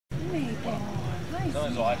Oh,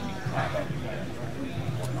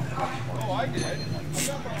 I did.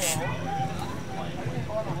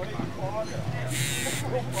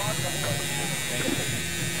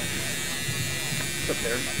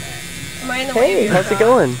 Hey, how's it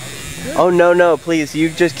going? Oh, no, please, you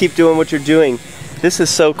just keep doing what you're doing. This is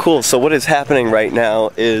so cool. So what is happening right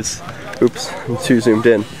now is, oops, I'm too zoomed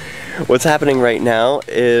in. What's happening right now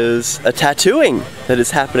is a tattooing that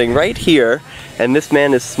is happening right here, and this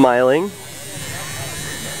man is smiling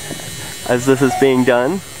as this is being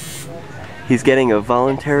done. He's getting a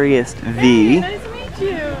voluntarist V. Hey, nice to meet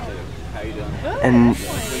you. How you doing? And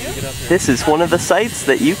this is one of the sights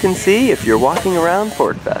that you can see if you're walking around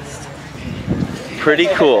PorcFest. Pretty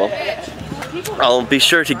cool. I'll be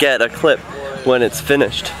sure to get a clip when it's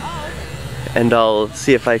finished, and I'll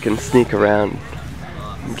see if I can sneak around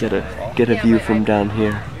and get a view from down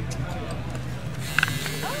here.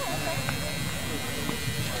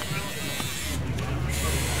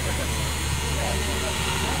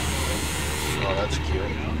 Oh, that's cute.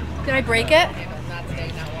 Did I break it? Not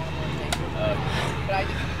today, not one more thing. But I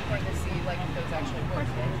think it's important to see like if those actually work.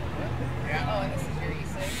 Oh, and this is your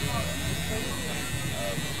e-cig.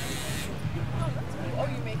 Oh,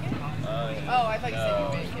 you make it? Oh, I thought you said you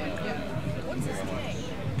make it. Yeah. What's this tank?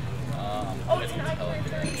 Oh, it's an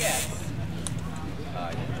I-30S.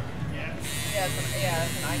 Yeah, it's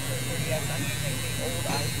an I-30S. I'm using the old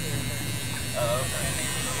I-30. Oh,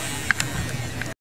 okay.